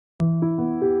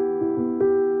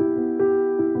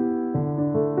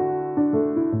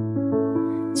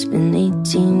It's been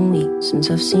 18 weeks since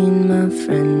I've seen my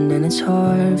friend, and it's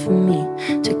hard for me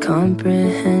to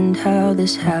comprehend how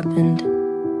this happened.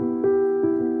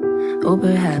 Or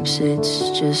perhaps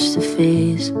it's just a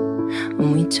phase.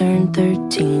 When we turned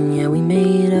 13, yeah, we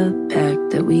made a pact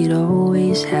that we'd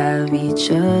always have each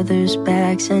other's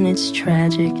backs, and it's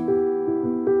tragic,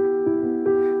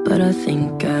 but I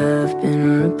think I've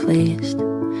been replaced.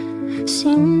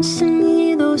 Seems to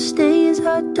me those days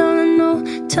are done.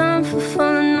 No time for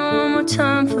fun, no more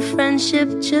time for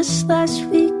friendship. Just last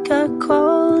week I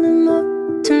called him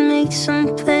up to make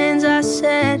some plans. I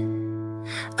said,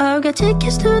 I've got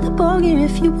tickets to the ballgame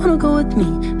if you wanna go with me.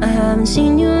 I haven't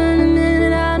seen you in a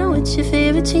minute, I know it's your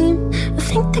favorite team. I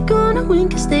think they're gonna win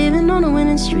cause they've been on a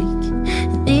winning streak.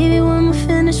 And maybe when we're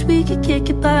finished we could kick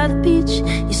it by the beach.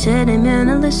 You said, hey man,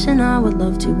 now listen, I would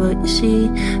love to, but you see,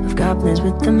 I've got plans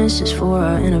with the missus for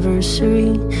our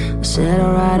anniversary. I said,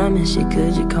 alright, I miss you,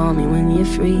 could you call me when you're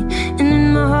free? And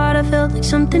in my heart I felt like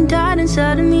something died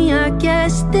inside of me. I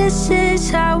guess this is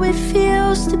how it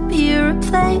feels to be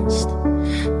replaced.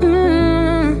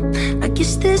 I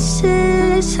guess this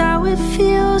is how it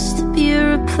feels to be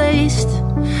replaced.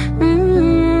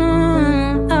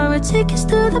 I got tickets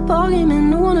to the ballgame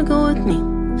and no one to go with me.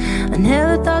 I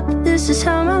never thought that this is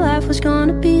how my life was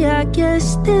gonna be. I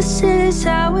guess this is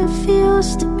how it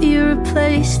feels to be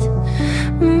replaced.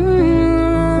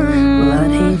 Well,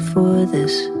 I'd hate for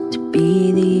this to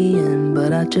be the end,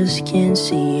 but I just can't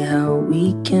see how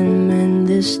we can mend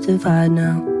this divide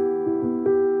now.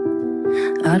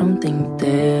 I don't think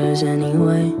there's any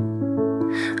way.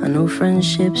 I know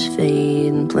friendships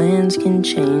fade and plans can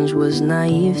change. Was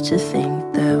naive to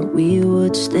think that we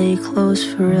would stay close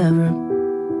forever.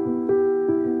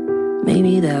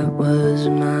 Maybe that was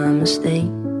my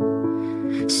mistake.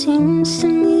 Seems to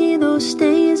me those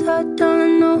days are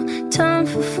done. No time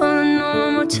for fun,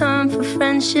 no more time for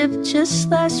friendship. Just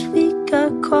last week I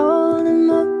called him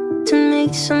up to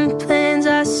make some plans.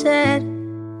 I said,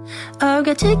 I've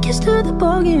got tickets to the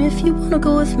ballgame if you wanna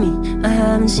go with me. I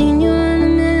haven't seen you in a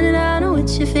minute, I know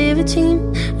it's your favorite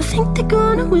team. I think they're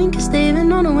gonna win cause they've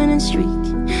been on a winning streak.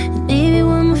 And maybe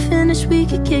when we're finished we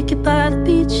could kick it by the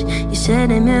beach. You said,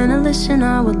 hey man, now listen,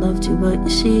 I would love to, but you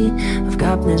see, I've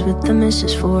got plans with the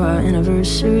missus for our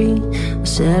anniversary. I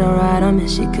said, alright, I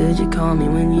miss you, could you call me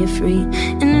when you're free?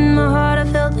 And in my heart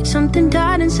I felt like something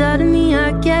died inside of me.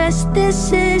 I guess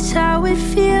this is how it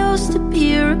feels to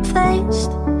be replaced.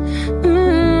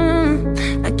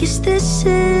 I guess this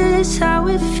is how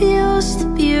it feels to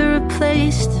be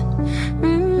replaced.